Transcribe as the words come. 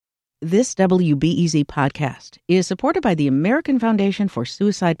This WBEZ podcast is supported by the American Foundation for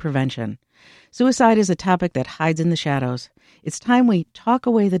Suicide Prevention. Suicide is a topic that hides in the shadows. It's time we talk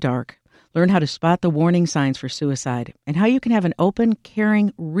away the dark, learn how to spot the warning signs for suicide, and how you can have an open,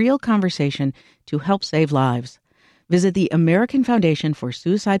 caring, real conversation to help save lives. Visit the American Foundation for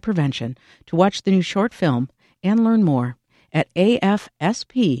Suicide Prevention to watch the new short film and learn more at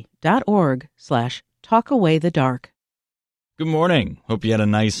afsp.org/talkawaythedark. Good morning. Hope you had a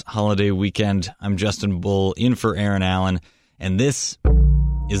nice holiday weekend. I'm Justin Bull, in for Aaron Allen, and this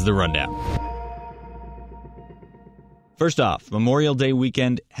is The Rundown. First off, Memorial Day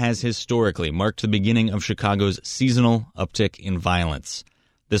weekend has historically marked the beginning of Chicago's seasonal uptick in violence.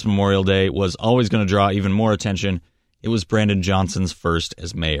 This Memorial Day was always going to draw even more attention. It was Brandon Johnson's first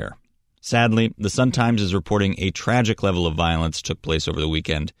as mayor. Sadly, the Sun-Times is reporting a tragic level of violence took place over the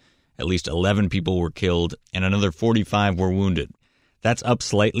weekend. At least 11 people were killed and another 45 were wounded. That's up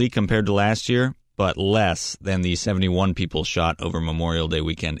slightly compared to last year, but less than the 71 people shot over Memorial Day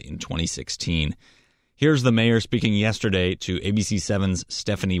weekend in 2016. Here's the mayor speaking yesterday to ABC7's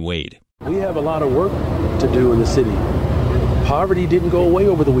Stephanie Wade. We have a lot of work to do in the city. Poverty didn't go away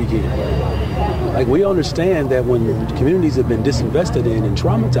over the weekend. We understand that when communities have been disinvested in and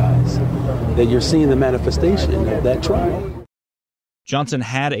traumatized, that you're seeing the manifestation of that trauma. Johnson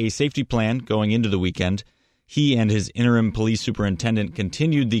had a safety plan going into the weekend. He and his interim police superintendent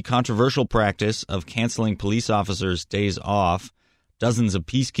continued the controversial practice of canceling police officers' days off. Dozens of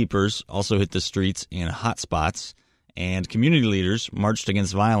peacekeepers also hit the streets in hot spots, and community leaders marched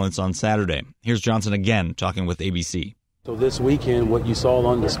against violence on Saturday. Here's Johnson again talking with ABC. So this weekend, what you saw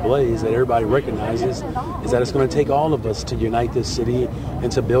on displays that everybody recognizes is that it's going to take all of us to unite this city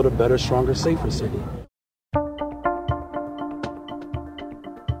and to build a better, stronger, safer city.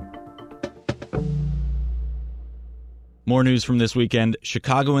 More news from this weekend.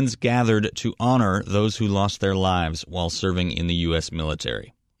 Chicagoans gathered to honor those who lost their lives while serving in the U.S.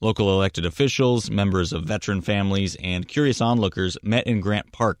 military. Local elected officials, members of veteran families, and curious onlookers met in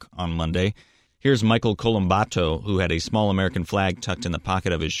Grant Park on Monday. Here's Michael Colombato, who had a small American flag tucked in the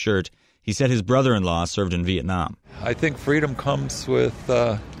pocket of his shirt. He said his brother-in-law served in Vietnam. I think freedom comes with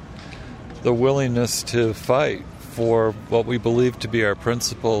the willingness to fight for what we believe to be our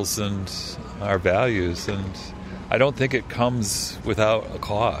principles and our values, and I don't think it comes without a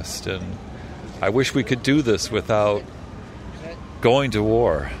cost, and I wish we could do this without going to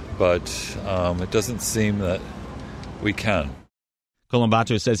war, but it doesn't seem that we can.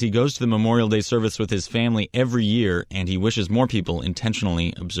 Colombato says he goes to the Memorial Day service with his family every year, and he wishes more people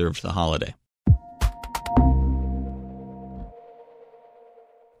intentionally observed the holiday.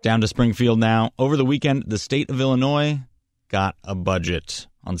 Down to Springfield now. Over the weekend, the state of Illinois got a budget.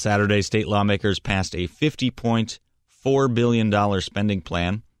 On Saturday, state lawmakers passed a $50.4 billion spending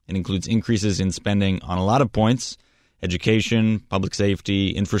plan. It includes increases in spending on a lot of points: education, public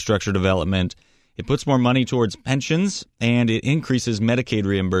safety, infrastructure development. It puts more money towards pensions, and it increases Medicaid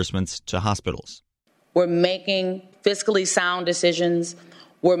reimbursements to hospitals. We're making fiscally sound decisions.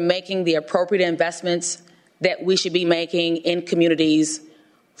 We're making the appropriate investments that we should be making in communities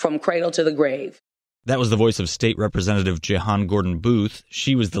from cradle to the grave. That was the voice of State Representative Jehan Gordon Booth.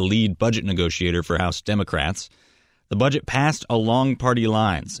 She was the lead budget negotiator for House Democrats. The budget passed along party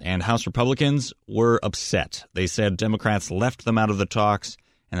lines, and House Republicans were upset. They said Democrats left them out of the talks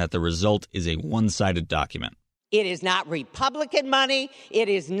and that the result is a one-sided document. It is not Republican money. It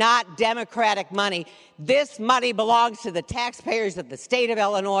is not Democratic money. This money belongs to the taxpayers of the state of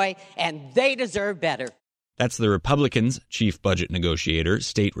Illinois, and they deserve better. That's the Republicans' chief budget negotiator,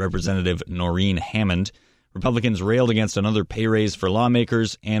 State Representative Noreen Hammond. Republicans railed against another pay raise for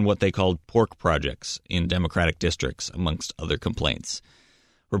lawmakers and what they called pork projects in Democratic districts, amongst other complaints.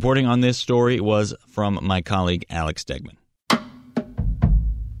 Reporting on this story was from my colleague Alex Stegman.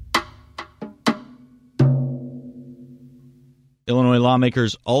 Illinois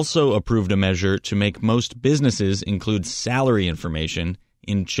lawmakers also approved a measure to make most businesses include salary information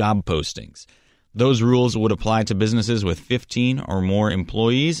in job postings. Those rules would apply to businesses with 15 or more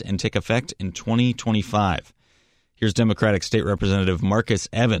employees and take effect in 2025. Here's Democratic State Representative Marcus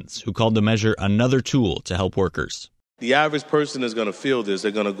Evans, who called the measure another tool to help workers. The average person is going to feel this.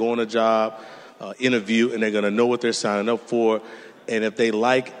 They're going to go on a job interview, and they're going to know what they're signing up for. And if they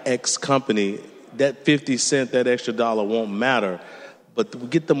like X company, that 50 cent, that extra dollar won't matter. But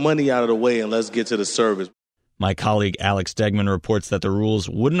get the money out of the way and let's get to the service. My colleague Alex Stegman reports that the rules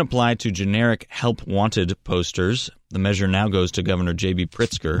wouldn't apply to generic help wanted posters. The measure now goes to Governor J.B.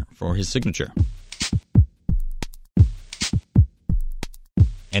 Pritzker for his signature.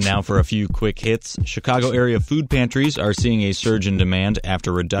 And now for a few quick hits. Chicago area food pantries are seeing a surge in demand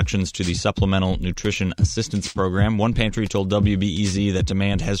after reductions to the Supplemental Nutrition Assistance Program. One pantry told WBEZ that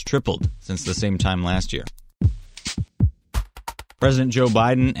demand has tripled since the same time last year. President Joe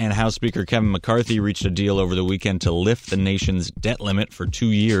Biden and House Speaker Kevin McCarthy reached a deal over the weekend to lift the nation's debt limit for 2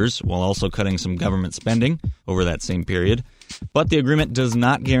 years while also cutting some government spending over that same period. But the agreement does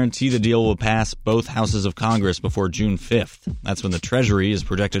not guarantee the deal will pass both houses of Congress before June 5th. That's when the Treasury is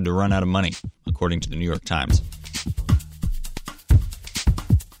projected to run out of money, according to the New York Times.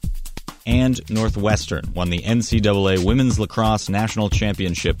 And Northwestern won the NCAA Women's Lacrosse National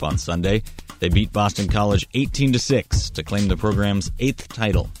Championship on Sunday. They beat Boston College 18-6 to claim the program's 8th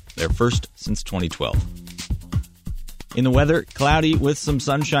title, their first since 2012. In the weather, cloudy with some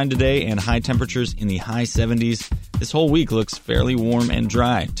sunshine today and high temperatures in the high 70s. This whole week looks fairly warm and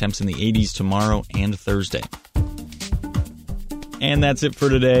dry. Temps in the 80s tomorrow and Thursday. And that's it for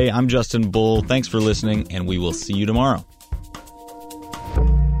today. I'm Justin Bull. Thanks for listening, and we will see you tomorrow.